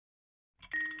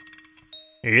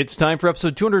It's time for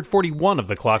episode 241 of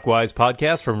the Clockwise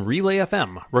podcast from Relay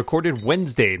FM, recorded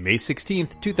Wednesday, May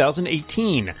 16th,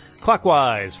 2018.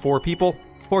 Clockwise, 4 people,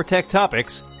 4 tech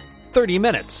topics, 30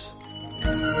 minutes.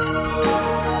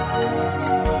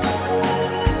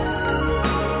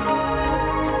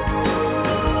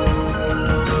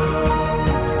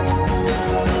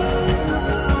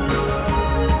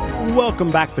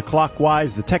 Welcome back to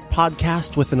Clockwise, the tech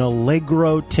podcast with an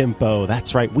allegro tempo.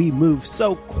 That's right, we move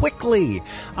so quickly.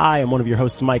 I am one of your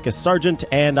hosts, Micah Sargent,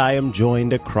 and I am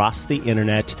joined across the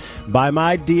internet by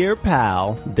my dear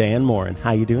pal, Dan Morin.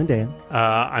 How you doing, Dan?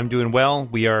 I'm doing well.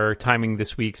 We are timing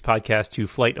this week's podcast to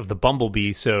Flight of the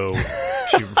Bumblebee, so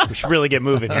we should really get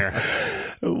moving here.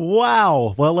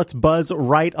 Wow. Well, let's buzz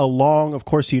right along. Of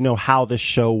course, you know how this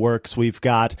show works. We've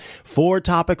got 4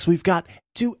 topics. We've got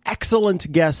 2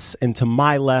 excellent guests, and to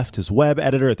my left is web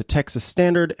editor at the Texas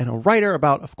Standard and a writer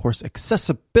about, of course,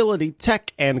 accessibility,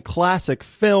 tech, and classic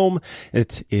film.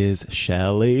 It is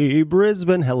Shelley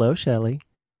Brisbane. Hello, Shelley.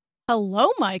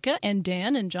 Hello, Micah and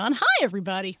Dan and John. Hi,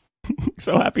 everybody.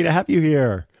 So happy to have you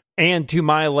here. And to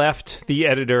my left, the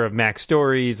editor of Mac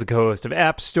Stories, the co-host of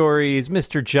App Stories,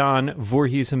 Mr. John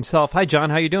Voorhees himself. Hi, John.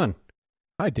 How you doing?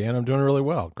 Hi, Dan. I'm doing really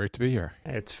well. Great to be here.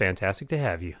 It's fantastic to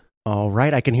have you. All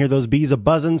right, I can hear those bees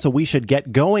a-buzzing, so we should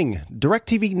get going.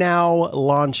 DirecTV Now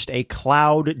launched a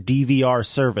cloud DVR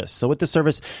service. So with this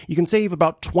service, you can save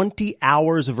about 20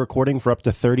 hours of recording for up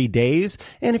to 30 days.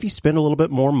 And if you spend a little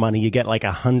bit more money, you get like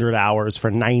 100 hours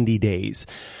for 90 days.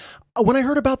 When I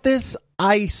heard about this,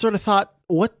 I sort of thought,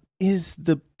 what is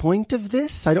the point of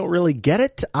this? I don't really get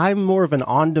it. I'm more of an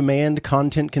on-demand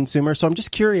content consumer, so I'm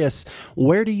just curious,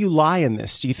 where do you lie in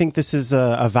this? Do you think this is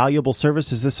a valuable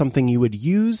service? Is this something you would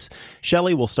use?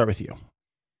 Shelley, we'll start with you.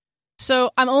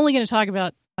 So I'm only going to talk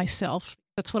about myself.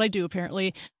 That's what I do,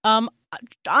 apparently. I'm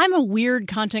a weird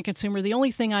content consumer. The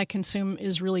only thing I consume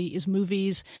is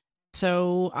movies,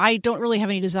 so I don't really have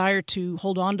any desire to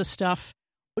hold on to stuff.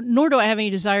 Nor do I have any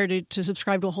desire to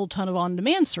subscribe to a whole ton of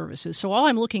on-demand services. So all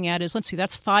I'm looking at is, let's see,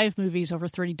 that's 5 movies over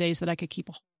 30 days that I could keep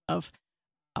a hold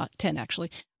of, 10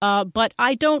 actually. But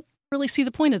I don't really see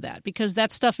the point of that because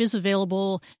that stuff is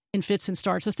available in fits and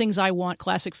starts. The things I want,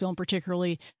 classic film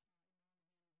particularly,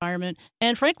 environment.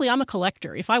 And frankly, I'm a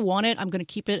collector. If I want it, I'm going to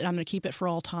keep it, and I'm going to keep it for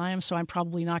all time. So I'm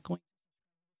probably not going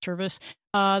to service.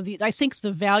 I think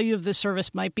the value of this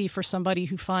service might be for somebody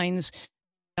who finds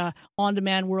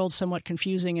on-demand world somewhat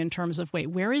confusing in terms of, wait,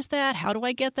 where is that? How do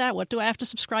I get that? What do I have to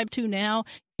subscribe to now?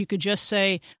 You could just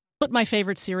say, put my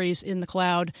favorite series in the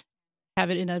cloud, have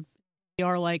it in a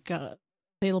VR-like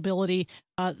availability.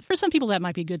 For some people, that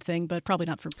might be a good thing, but probably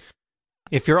not for me.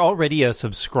 If you're already a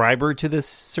subscriber to this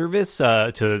service,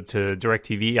 to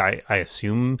DirecTV, I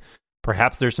assume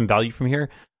perhaps there's some value from here.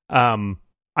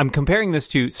 I'm comparing this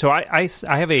to, so I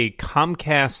have a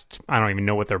Comcast, I don't even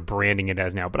know what they're branding it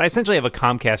as now, but I essentially have a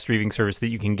Comcast streaming service that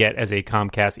you can get as a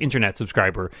Comcast internet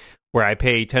subscriber, where I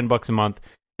pay $10 a month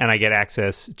and I get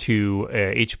access to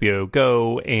HBO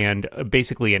Go and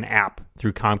basically an app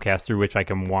through Comcast through which I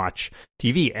can watch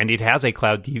TV, and it has a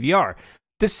cloud DVR.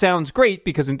 This sounds great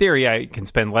because in theory I can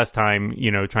spend less time,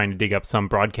 trying to dig up some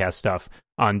broadcast stuff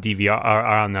on DVR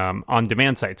or on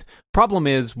demand sites. Problem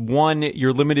is, 1,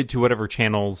 you're limited to whatever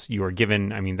channels you are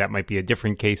given. I mean, that might be a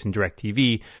different case in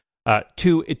DirecTV.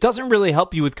 2, it doesn't really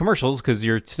help you with commercials because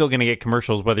you're still going to get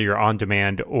commercials whether you're on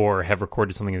demand or have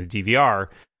recorded something in the DVR.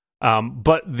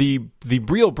 But the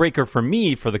real breaker for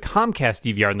me for the Comcast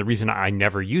DVR, and the reason I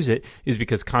never use it, is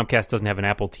because Comcast doesn't have an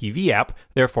Apple TV app.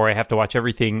 Therefore, I have to watch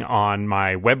everything on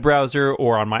my web browser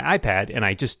or on my iPad, and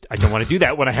I don't want to do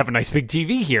that when I have a nice big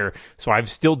TV here. So I'm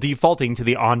still defaulting to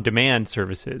the on-demand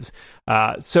services.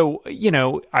 So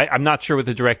I'm not sure what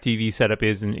the DirecTV setup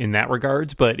is in that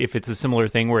regards, but if it's a similar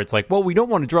thing where it's like, well, we don't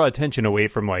want to draw attention away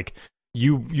from like,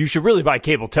 you should really buy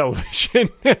cable television.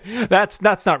 That's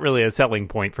not really a selling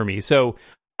point for me. So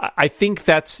I think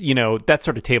that's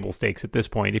sort of table stakes at this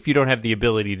point. If you don't have the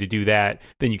ability to do that,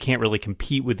 then you can't really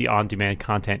compete with the on-demand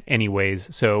content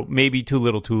anyways. So maybe too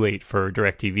little too late for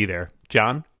DirecTV there.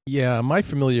 John? Yeah, my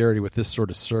familiarity with this sort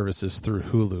of service is through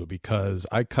Hulu because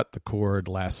I cut the cord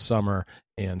last summer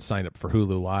and signed up for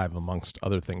Hulu Live amongst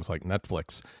other things like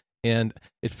Netflix. And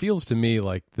it feels to me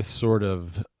like this sort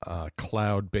of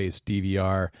cloud-based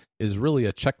DVR is really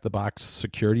a check-the-box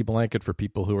security blanket for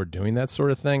people who are doing that sort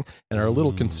of thing and are a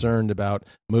little concerned about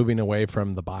moving away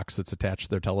from the box that's attached to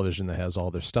their television that has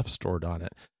all their stuff stored on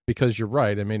it. Because you're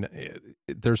right. I mean,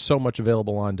 there's so much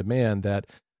available on demand that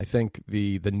I think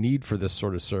the need for this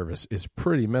sort of service is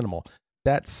pretty minimal.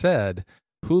 That said,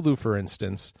 Hulu, for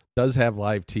instance, does have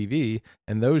live TV,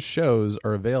 and those shows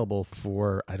are available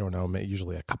for, I don't know,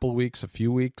 usually a couple of weeks, a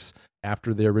few weeks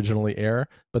after they originally air,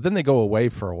 but then they go away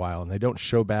for a while and they don't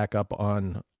show back up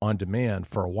on demand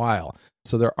for a while.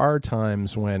 So there are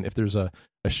times when, if there's a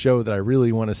show that I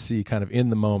really want to see kind of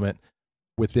in the moment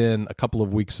within a couple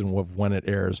of weeks of when it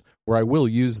airs, where I will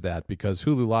use that, because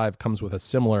Hulu Live comes with a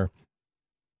similar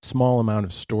small amount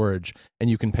of storage and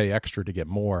you can pay extra to get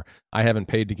more. I haven't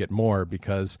paid to get more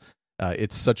because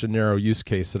it's such a narrow use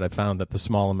case that I found that the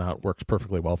small amount works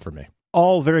perfectly well for me.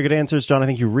 All very good answers, John. I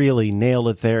think you really nailed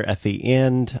it there at the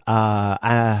end.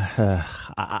 I'm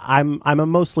a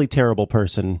mostly terrible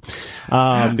person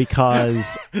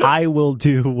because I will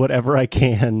do whatever I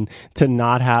can to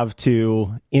not have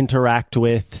to interact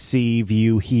with, see,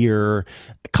 view, hear,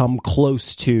 come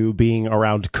close to being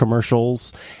around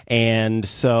commercials. And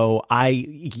so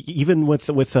even with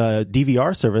a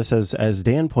DVR service, as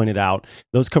Dan pointed out,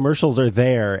 those commercials are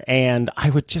there, and I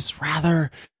would just rather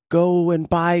go and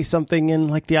buy something in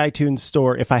like the iTunes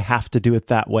store if I have to do it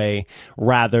that way,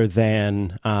 rather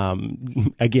than,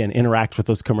 again, interact with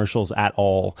those commercials at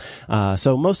all.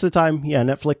 So most of the time, yeah,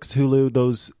 Netflix, Hulu,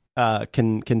 those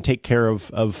can take care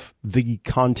of the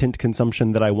content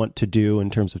consumption that I want to do in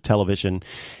terms of television,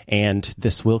 and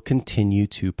this will continue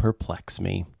to perplex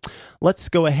me. Let's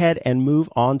go ahead and move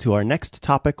on to our next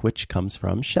topic, which comes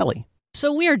from Shelley.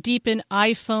 So we are deep in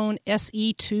iPhone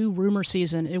SE2 rumor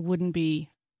season. It wouldn't be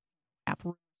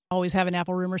Apple, always have an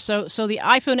Apple rumor. So the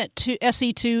iPhone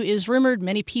SE2 is rumored.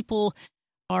 Many people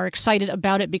are excited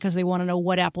about it because they want to know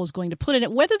what Apple is going to put in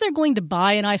it, whether they're going to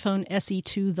buy an iPhone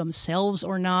SE2 themselves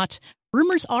or not.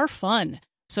 Rumors are fun.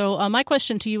 So my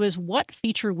question to you is, what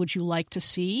feature would you like to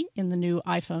see in the new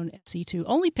iPhone SE2?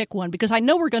 Only pick one, because I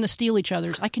know we're going to steal each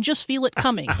other's. I can just feel it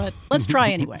coming, but let's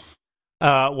try anyway.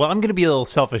 Well, I'm going to be a little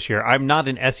selfish here. I'm not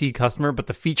an SE customer, but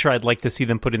the feature I'd like to see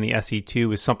them put in the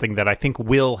SE2 is something that I think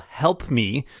will help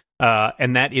me,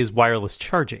 and that is wireless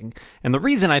charging. And the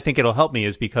reason I think it'll help me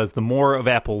is because the more of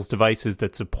Apple's devices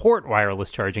that support wireless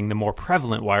charging, the more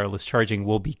prevalent wireless charging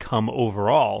will become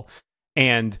overall.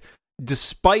 And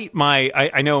despite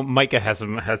I know Micah has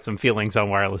some feelings on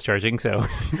wireless charging, so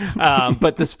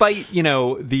but despite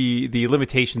the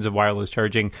limitations of wireless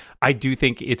charging, I do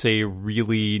think it's a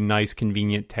really nice,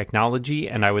 convenient technology,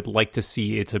 and I would like to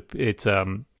see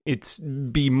it's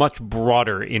be much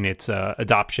broader in its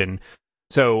adoption.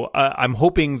 So I'm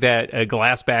hoping that a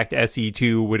glass-backed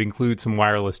SE2 would include some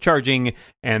wireless charging,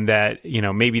 and that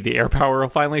maybe the AirPower will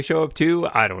finally show up too.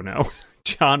 I don't know.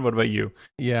 John, what about you?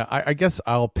 Yeah, I guess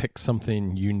I'll pick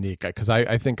something unique, because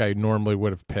I think I normally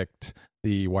would have picked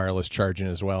the wireless charging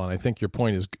as well. And I think your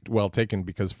point is well taken,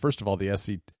 because first of all, the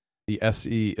SE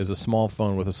is a small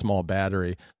phone with a small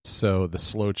battery, so the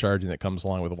slow charging that comes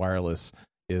along with wireless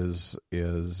is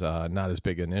not as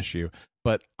big an issue.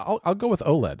 But I'll go with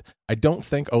OLED. I don't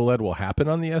think OLED will happen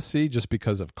on the SE just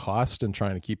because of cost and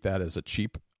trying to keep that as a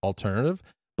cheap alternative.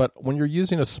 But when you're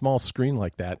using a small screen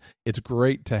like that, it's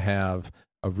great to have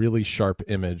a really sharp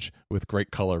image with great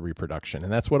color reproduction.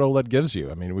 And that's what OLED gives you.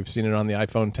 I mean, we've seen it on the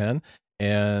iPhone X,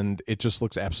 and it just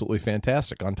looks absolutely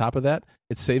fantastic. On top of that,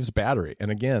 it saves battery. And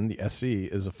again, the SE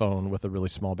is a phone with a really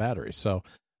small battery. So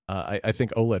I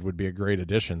think OLED would be a great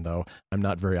addition, though I'm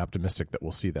not very optimistic that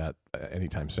we'll see that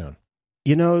anytime soon.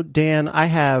 Dan, I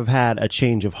have had a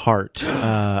change of heart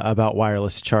about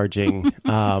wireless charging.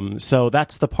 So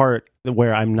that's the part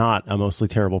where I'm not a mostly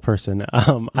terrible person.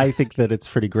 I think that it's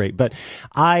pretty great, but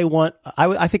I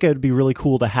think it would be really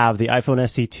cool to have the iPhone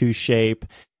SE2 shape,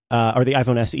 or the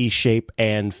iPhone SE shape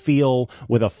and feel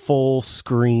with a full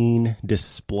screen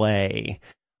display.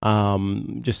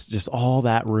 Just all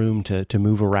that room to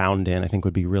move around in, I think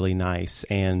would be really nice.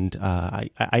 And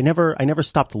I never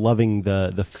stopped loving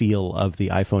the feel of the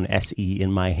iPhone SE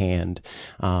in my hand.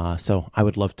 So I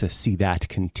would love to see that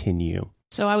continue.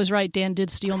 So I was right. Dan did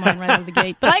steal mine right out of the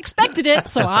gate, but I expected it,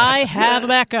 so I have a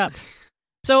backup.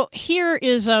 So here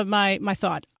is my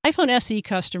thought. iPhone SE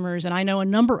customers, and I know a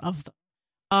number of them,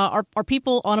 are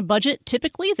people on a budget.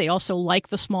 Typically, they also like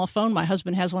the small phone. My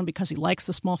husband has one because he likes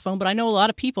the small phone, but I know a lot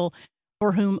of people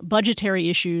for whom budgetary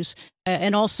issues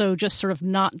and also just sort of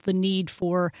not the need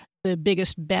for the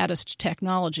biggest, baddest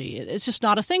technology. It's just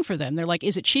not a thing for them. They're like,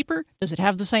 is it cheaper? Does it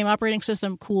have the same operating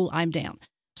system? Cool, I'm down.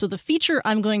 So the feature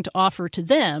I'm going to offer to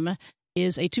them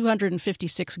is a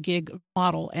 256 gig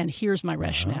model, and here's my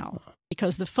rationale.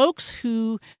 Because the folks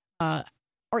who are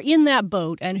in that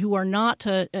boat and who are not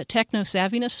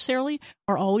techno-savvy necessarily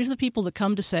are always the people that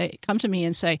come to me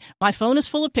and say, my phone is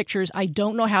full of pictures, I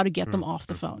don't know how to get them off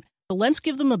the phone. So let's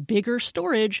give them a bigger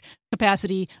storage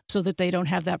capacity so that they don't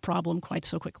have that problem quite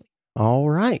so quickly. All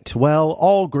right. Well,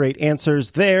 all great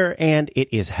answers there, and it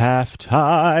is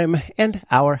halftime. And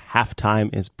our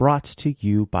halftime is brought to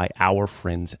you by our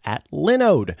friends at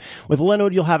Linode. With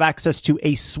Linode, you'll have access to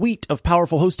a suite of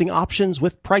powerful hosting options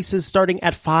with prices starting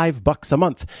at $5 a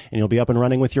month. And you'll be up and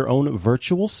running with your own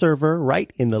virtual server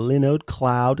right in the Linode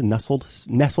cloud,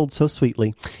 nestled so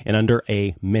sweetly in under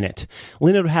a minute.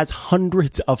 Linode has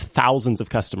hundreds of thousands of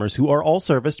customers who are all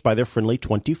serviced by their friendly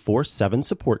 24/7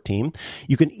 support team.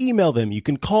 You can email them, you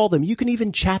can call them, you can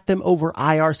even chat them over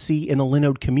IRC in the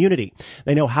Linode community.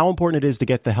 They know how important it is to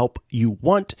get the help you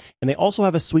want, and they also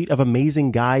have a suite of amazing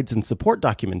guides and support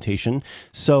documentation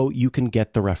so you can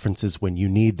get the references when you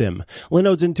need them.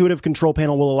 Linode's intuitive control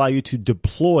panel will allow you to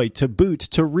deploy, to boot,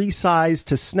 to resize,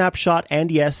 to snapshot, and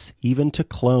yes, even to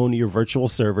clone your virtual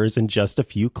servers in just a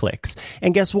few clicks.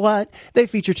 And guess what? They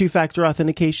feature two-factor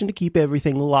authentication to keep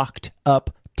everything locked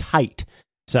up tight.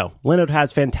 So, Linode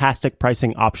has fantastic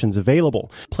pricing options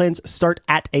available. Plans start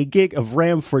at a gig of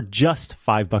RAM for just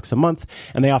 $5 a month,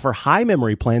 and they offer high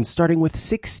memory plans starting with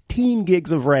 16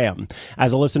 gigs of RAM.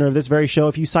 As a listener of this very show,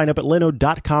 if you sign up at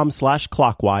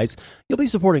linode.com/clockwise, you'll be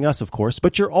supporting us, of course,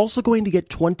 but you're also going to get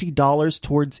 $20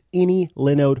 towards any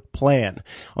Linode plan.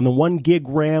 On the 1 gig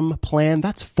RAM plan,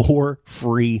 that's 4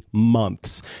 free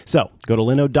months. So, go to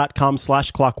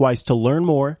linode.com/clockwise to learn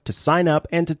more, to sign up,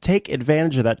 and to take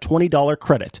advantage of that $20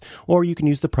 credit. Or you can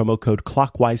use the promo code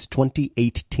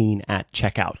Clockwise2018 at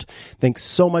checkout. Thanks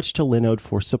so much to Linode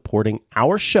for supporting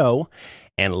our show.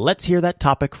 And let's hear that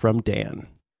topic from Dan.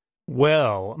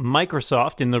 Well,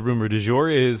 Microsoft, in the rumor du jour,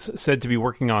 is said to be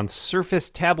working on Surface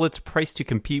tablets priced to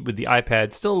compete with the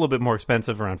iPad, still a little bit more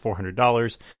expensive, around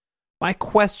 $400. My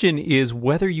question is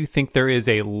whether you think there is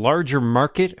a larger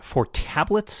market for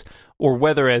tablets, or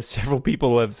whether, as several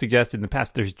people have suggested in the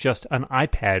past, there's just an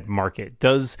iPad market.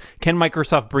 Can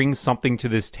Microsoft bring something to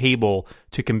this table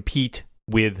to compete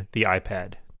with the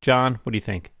iPad? John, what do you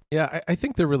think? Yeah, I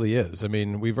think there really is. I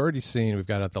mean, we've already seen, we've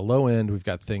got at the low end, we've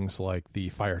got things like the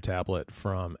Fire tablet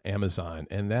from Amazon,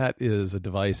 and that is a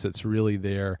device that's really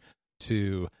there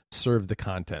to serve the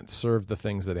content, serve the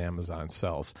things that Amazon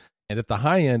sells. And at the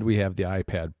high end, we have the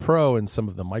iPad Pro and some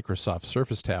of the Microsoft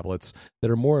Surface tablets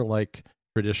that are more like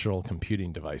traditional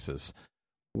computing devices.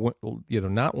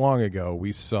 Not long ago,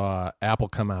 we saw Apple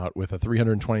come out with a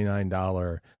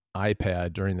 $329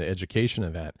 iPad during the education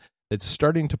event. It's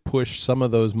starting to push some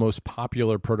of those most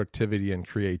popular productivity and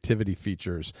creativity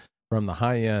features from the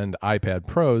high-end iPad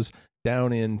Pros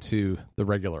down into the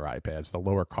regular iPads, the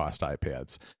lower-cost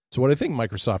iPads. So what I think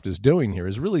Microsoft is doing here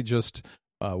is really just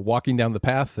walking down the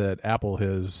path that Apple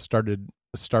has started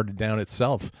down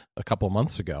itself a couple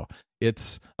months ago.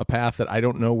 It's a path that I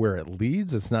don't know where it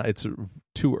leads. It's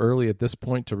too early at this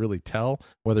point to really tell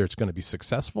whether it's going to be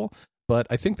successful, but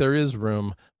I think there is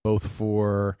room both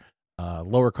for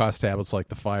lower cost tablets like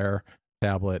the Fire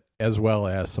tablet, as well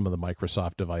as some of the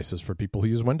Microsoft devices for people who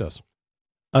use Windows.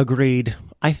 Agreed.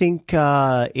 I think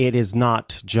it is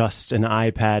not just an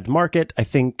iPad market. I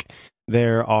think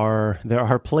there are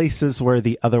places where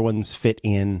the other ones fit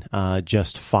in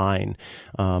just fine.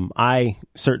 I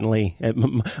certainly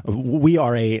we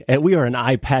are an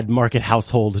iPad market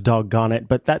household, doggone it,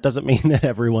 but that doesn't mean that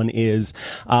everyone is.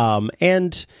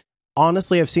 And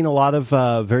honestly, I've seen a lot of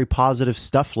very positive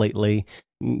stuff lately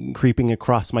creeping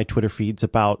across my Twitter feeds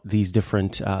about these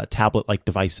different tablet-like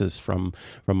devices from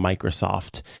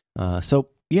Microsoft. So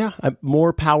yeah,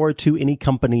 more power to any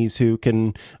companies who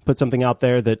can put something out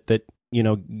there that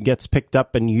gets picked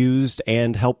up and used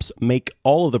and helps make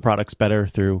all of the products better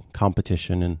through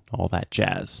competition and all that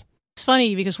jazz. It's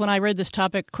funny because when I read this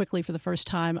topic quickly for the first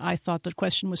time, I thought the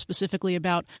question was specifically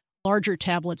about larger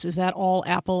tablets. Is that all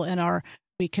Apple, and are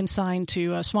we consigned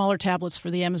to smaller tablets for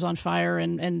the Amazon Fire,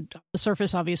 and the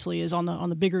Surface obviously is on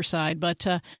the bigger side. But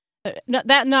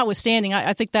that notwithstanding,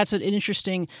 I think that's an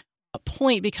interesting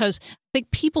point, because I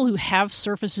think people who have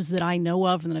Surfaces that I know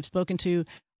of and that I've spoken to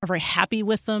are very happy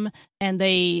with them, and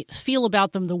they feel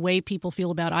about them the way people feel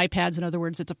about iPads. In other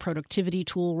words, it's a productivity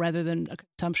tool rather than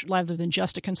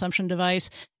just a consumption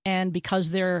device. And because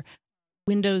they're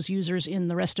Windows users in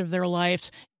the rest of their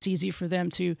lives, it's easy for them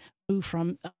to move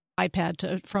from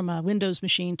from a Windows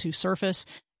machine to Surface.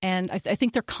 And I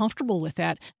think they're comfortable with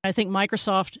that. I think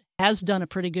Microsoft has done a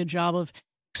pretty good job of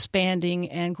expanding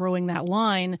and growing that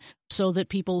line so that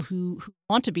people who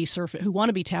want to be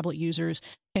tablet users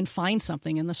can find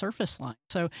something in the Surface line.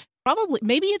 So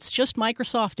maybe it's just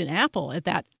Microsoft and Apple at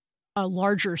that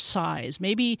larger size.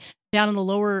 Maybe down in the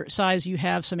lower size you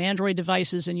have some Android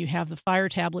devices and you have the Fire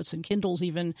tablets and Kindles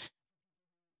even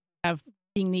have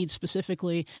needs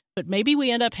specifically, but maybe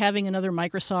we end up having another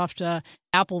Microsoft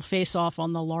Apple face-off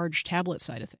on the large tablet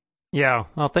side of things. Yeah,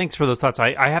 well, thanks for those thoughts.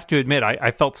 I have to admit,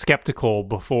 I felt skeptical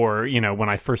before, when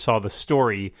I first saw the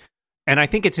story. And I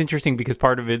think it's interesting because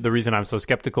part of it, the reason I'm so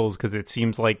skeptical is because it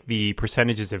seems like the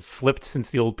percentages have flipped since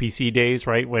the old PC days,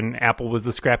 right? When Apple was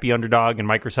the scrappy underdog and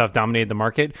Microsoft dominated the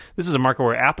market. This is a market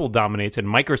where Apple dominates and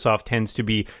Microsoft tends to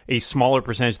be a smaller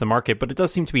percentage of the market, but it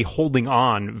does seem to be holding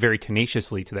on very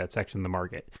tenaciously to that section of the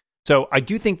market. So I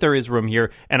do think there is room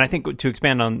here. And I think to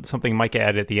expand on something Micah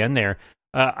added at the end there,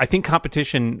 I think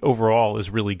competition overall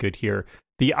is really good here.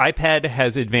 The iPad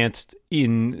has advanced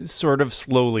in sort of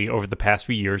slowly over the past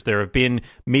few years. There have been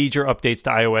major updates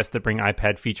to iOS that bring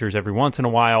iPad features every once in a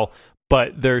while,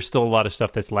 but there's still a lot of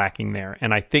stuff that's lacking there.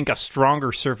 And I think a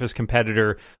stronger Surface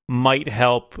competitor might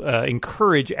help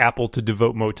encourage Apple to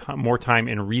devote more time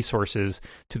and resources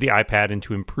to the iPad and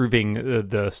to improving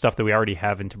the stuff that we already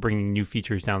have and to bringing new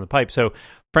features down the pipe. So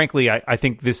frankly, I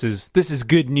think this is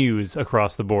good news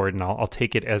across the board, and I'll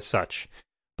take it as such.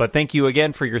 But thank you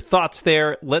again for your thoughts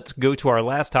there. Let's go to our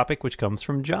last topic, which comes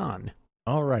from John.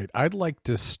 All right. I'd like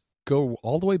to go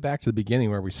all the way back to the beginning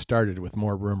where we started with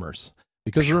more rumors.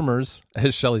 Because rumors,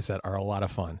 as Shelley said, are a lot of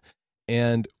fun.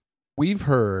 And we've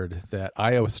heard that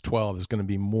iOS 12 is going to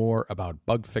be more about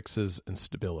bug fixes and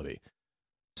stability.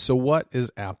 So what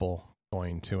is Apple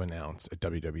going to announce at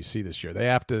WWDC this year? They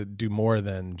have to do more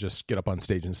than just get up on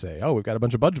stage and say, oh, we've got a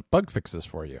bunch of bug fixes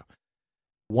for you.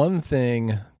 One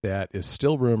thing that is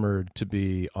still rumored to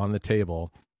be on the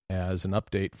table as an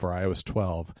update for iOS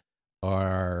 12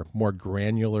 are more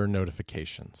granular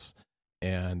notifications.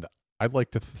 And I'd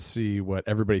like to see what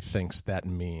everybody thinks that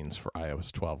means for iOS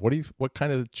 12. What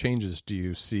kind of changes do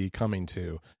you see coming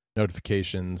to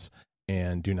notifications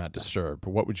and do not disturb?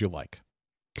 What would you like?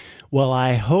 Well,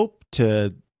 I hope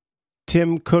to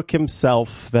Tim Cook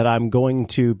himself that I'm going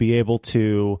to be able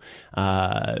to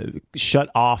shut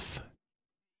off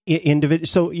individual.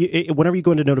 So whenever you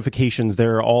go into notifications,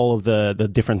 there are all of the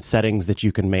different settings that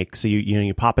you can make. So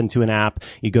you pop into an app,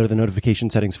 you go to the notification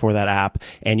settings for that app,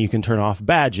 and you can turn off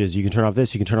badges, you can turn off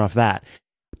this, you can turn off that.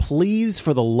 Please,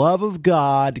 for the love of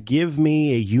God, give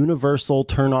me a universal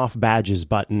turn off badges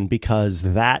button, because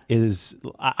that is,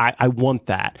 I want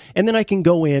that. And then I can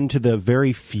go into the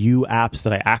very few apps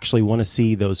that I actually want to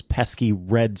see those pesky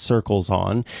red circles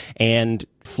on and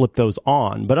flip those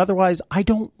on. But otherwise, I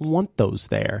don't want those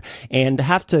there. And to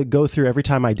have to go through every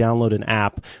time I download an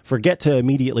app, forget to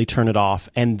immediately turn it off.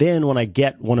 And then when I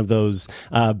get one of those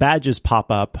badges pop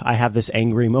up, I have this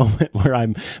angry moment where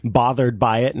I'm bothered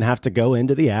by it and have to go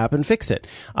into the app and fix it.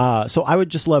 So I would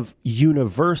just love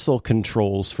universal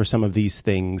controls for some of these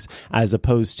things as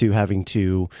opposed to having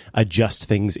to adjust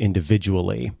things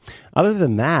individually. Other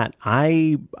than that,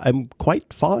 I'm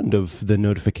quite fond of the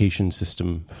notification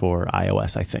system for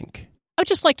iOS, I think. I would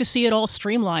just like to see it all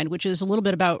streamlined, which is a little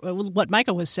bit about what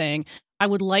Micah was saying. I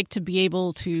would like to be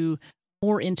able to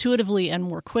more intuitively and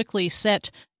more quickly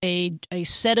set a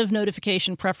set of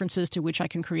notification preferences to which I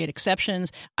can create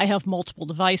exceptions. I have multiple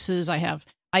devices. I have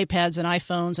iPads and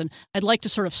iPhones, and I'd like to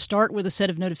sort of start with a set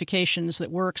of notifications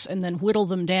that works and then whittle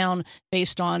them down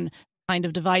based on kind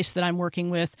of device that I'm working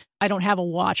with. I don't have a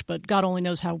watch, but God only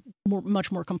knows how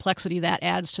much more complexity that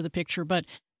adds to the picture. But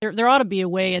there ought to be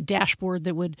a dashboard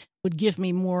that would give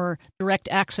me more direct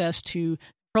access to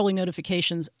controlling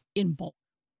notifications in bulk.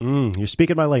 You're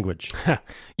speaking my language.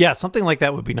 Yeah, something like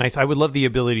that would be nice. I would love the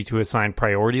ability to assign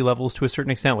priority levels to a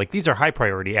certain extent. Like, these are high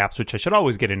priority apps, which I should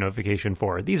always get a notification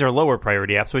for. These are lower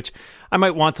priority apps, which I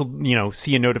might want to,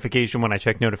 see a notification when I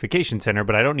check Notification Center,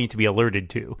 but I don't need to be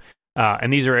alerted to.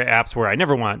 And these are apps where I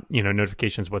never want,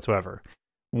 notifications whatsoever.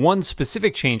 One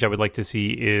specific change I would like to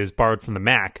see is borrowed from the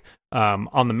Mac.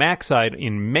 On the Mac side,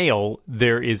 in Mail,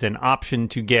 there is an option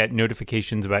to get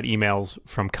notifications about emails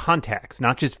from contacts,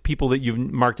 not just people that you've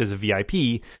marked as a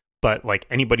VIP, but like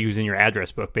anybody who's in your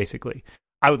address book, basically.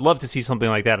 I would love to see something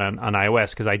like that on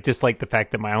iOS, because I dislike the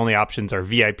fact that my only options are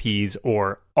VIPs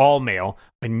or all mail.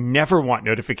 I never want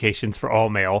notifications for all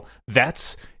mail.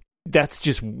 That's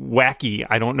just wacky.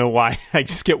 I don't know why. I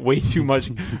just get way too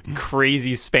much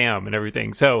crazy spam and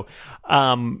everything. So,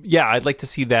 I'd like to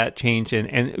see that change.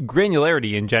 And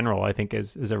granularity in general, I think,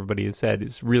 as everybody has said,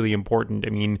 is really important. I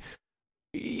mean,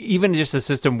 even just a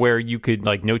system where you could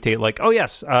notate oh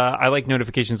yes, I like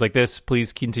notifications like this,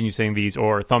 please continue saying these,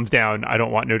 or thumbs down, I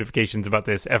don't want notifications about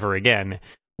this ever again,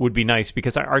 would be nice,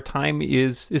 because our time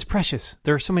is precious.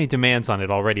 There are so many demands on it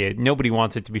already. Nobody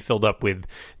wants it to be filled up with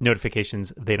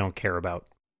notifications they don't care about.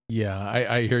 Yeah,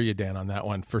 I hear you, Dan, on that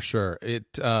one for sure.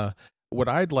 What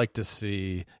I'd like to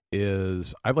see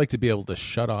is I'd like to be able to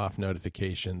shut off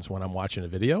notifications when I'm watching a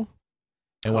video.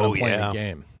 and when I'm playing a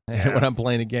game. Yeah. When I'm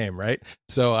playing a game, right?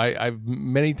 So I've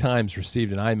many times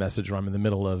received an iMessage where I'm in the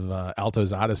middle of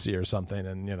Alto's Odyssey or something,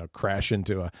 and crash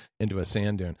into a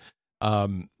sand dune.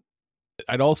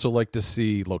 I'd also like to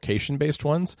see location-based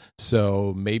ones.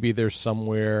 So maybe there's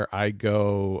somewhere I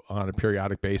go on a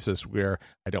periodic basis where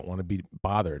I don't want to be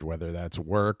bothered, whether that's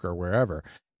work or wherever.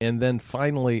 And then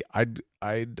finally,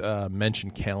 I'd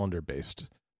mention calendar-based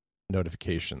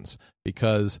notifications,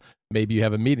 because maybe you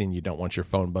have a meeting, you don't want your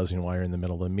phone buzzing while you're in the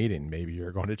middle of the meeting. Maybe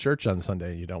you're going to church on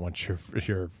Sunday and you don't want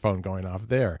your phone going off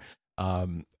there.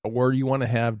 Or you want to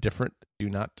have different do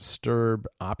not disturb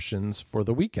options for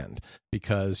the weekend,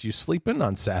 because you sleep in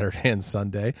on Saturday and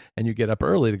Sunday and you get up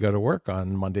early to go to work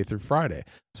on Monday through Friday.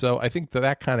 So I think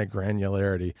that kind of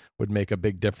granularity would make a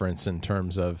big difference in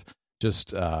terms of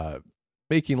just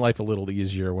making life a little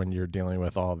easier when you're dealing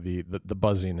with all the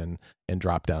buzzing and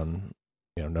drop down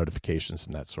notifications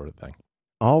and that sort of thing.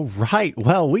 All right.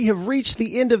 Well, we have reached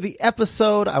the end of the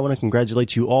episode. I want to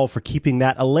congratulate you all for keeping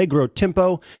that Allegro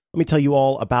tempo. Let me tell you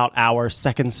all about our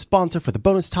second sponsor for the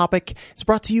bonus topic. It's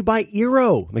brought to you by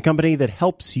Eero, the company that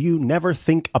helps you never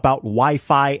think about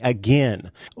Wi-Fi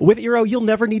again. With Eero, you'll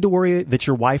never need to worry that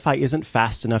your Wi-Fi isn't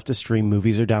fast enough to stream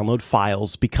movies or download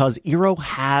files, because Eero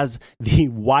has the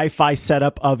Wi-Fi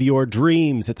setup of your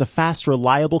dreams. It's a fast,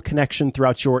 reliable connection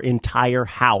throughout your entire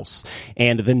house.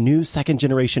 And the new second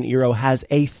generation Eero has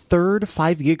a third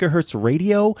 5 gigahertz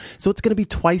radio, so it's going to be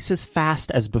twice as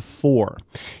fast as before.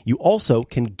 You also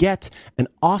can get an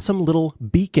awesome little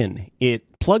beacon. It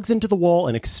plugs into the wall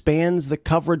and expands the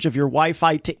coverage of your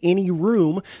Wi-Fi to any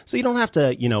room, so you don't have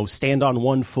to, stand on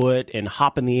one foot and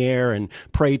hop in the air and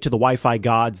pray to the Wi-Fi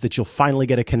gods that you'll finally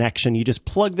get a connection. You just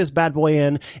plug this bad boy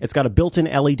in. It's got a built-in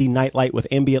LED nightlight with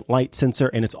ambient light sensor,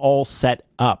 and it's all set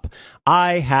up.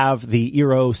 I have the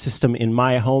Eero system in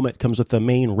my home. It comes with the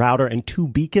main router and 2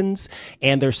 beacons,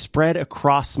 and they're spread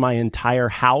across my entire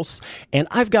house. And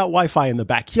I've got Wi-Fi in the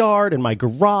backyard, in my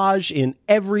garage, in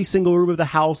every single room of the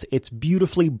house. It's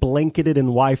beautifully blanketed in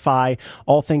Wi-Fi,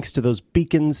 all thanks to those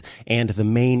beacons and the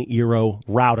main Eero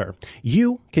router.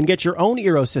 You can get your own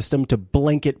Eero system to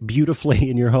blanket beautifully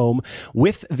in your home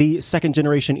with the second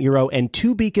generation Eero and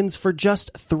 2 beacons for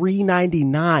just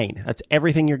 $3.99. That's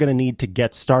everything you're going to need to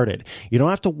get started. You don't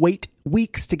have to wait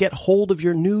weeks to get hold of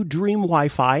your new dream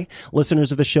Wi-Fi.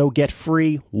 Listeners of the show get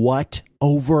free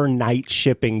overnight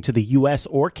shipping to the US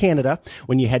or Canada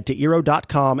when you head to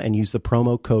Eero.com and use the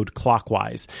promo code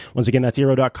Clockwise. Once again, that's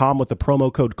Eero.com with the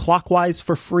promo code Clockwise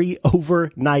for free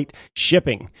overnight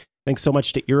shipping. Thanks so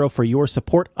much to Eero for your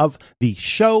support of the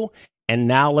show. And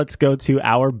now let's go to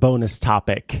our bonus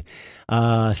topic.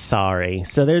 Sorry.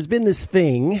 So there's been this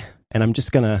thing, and I'm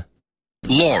just gonna...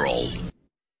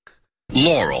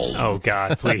 Laurel. Oh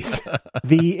God, please.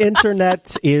 The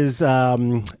internet is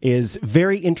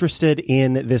very interested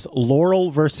in this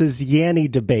Laurel versus Yanny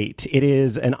debate. It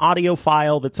is an audio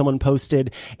file that someone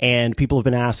posted, and people have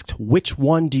been asked, which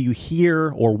one do you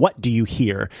hear, or what do you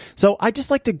hear? So I just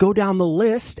like to go down the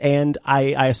list, and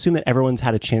I assume that everyone's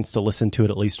had a chance to listen to it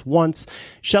at least once.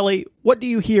 Shelley, what do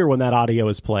you hear when that audio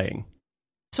is playing?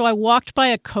 So I walked by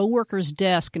a coworker's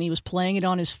desk, and he was playing it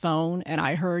on his phone, and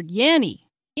I heard Yanny.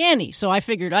 So I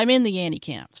figured I'm in the Yanny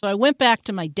camp. So I went back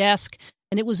to my desk,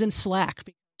 and it was in Slack,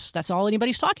 because that's all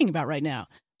anybody's talking about right now.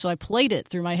 So I played it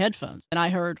through my headphones, and I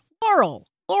heard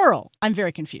Laurel. I'm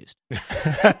very confused.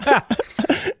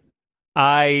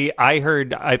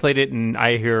 I played it and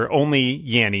I hear only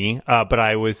Yanny, but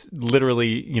I was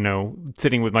literally,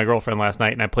 sitting with my girlfriend last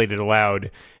night and I played it aloud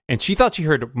and she thought she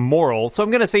heard Moral. So I'm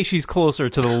going to say she's closer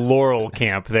to the Laurel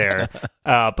camp there.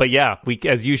 But yeah,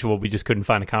 as usual, we just couldn't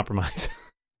find a compromise.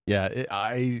 Yeah,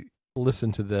 I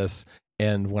listened to this,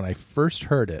 and when I first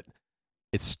heard it,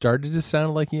 it started to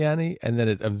sound like Yanny, and then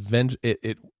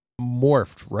it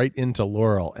morphed right into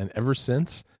Laurel, and ever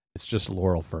since, it's just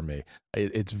Laurel for me.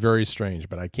 It's very strange,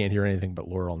 but I can't hear anything but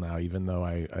Laurel now, even though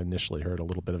I initially heard a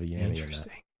little bit of a Yanny.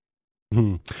 Interesting.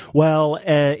 Well,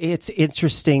 it's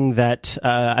interesting that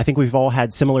I think we've all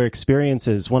had similar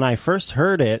experiences. When I first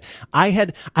heard it, I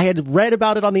had read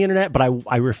about it on the internet, but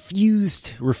I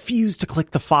refused to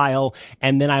click the file,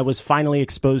 and then I was finally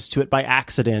exposed to it by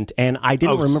accident, and I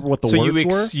didn't remember what the words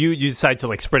were. So you decide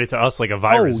to spread it to us like a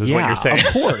virus, is what you're saying.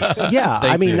 Of course, yeah.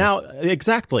 I mean, you. now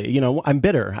exactly. I'm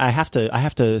bitter. I have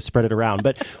to spread it around.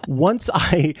 But once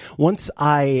I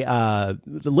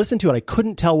listened to it, I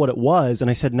couldn't tell what it was,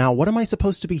 and I said, "Now, what am I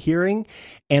supposed to be hearing?"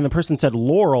 And the person said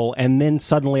Laurel, and then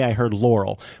suddenly I heard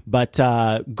Laurel. But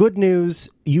good news,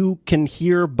 you can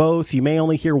hear both. You may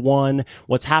only hear one.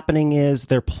 What's happening is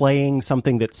they're playing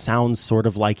something that sounds sort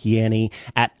of like Yanny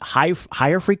at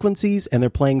higher frequencies, and they're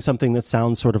playing something that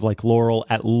sounds sort of like Laurel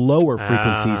at lower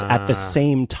frequencies at the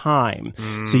same time.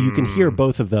 So you can hear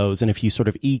both of those, and if you sort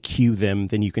of EQ them,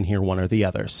 then you can hear one or the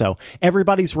other. So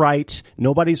everybody's right.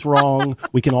 Nobody's wrong.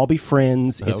 We can all be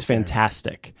friends. It's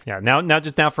fantastic. Yeah. Now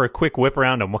for a quick whip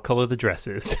around on what color the dress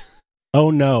is. Oh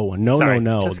no. Sorry,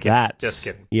 No. just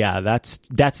kidding. Yeah,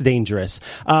 that's dangerous.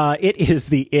 It is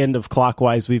the end of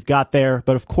Clockwise we've got there.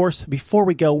 But of course, before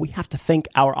we go, we have to thank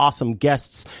our awesome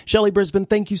guests. Shelley Brisbane,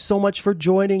 thank you so much for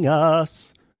joining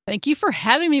us. Thank you for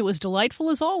having me. It was delightful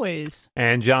as always.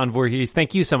 And John Voorhees,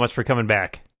 thank you so much for coming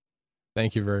back.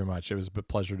 Thank you very much. It was a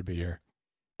pleasure to be here.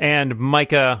 And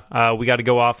Micah, we got to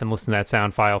go off and listen to that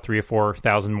sound file 3,000 or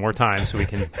 4,000 more times so we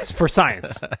can for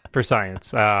science.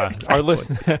 Exactly. Our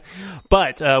listen.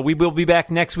 But we will be back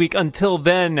next week. Until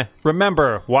then,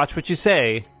 remember, watch what you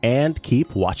say and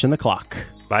keep watching the clock.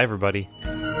 Bye, everybody.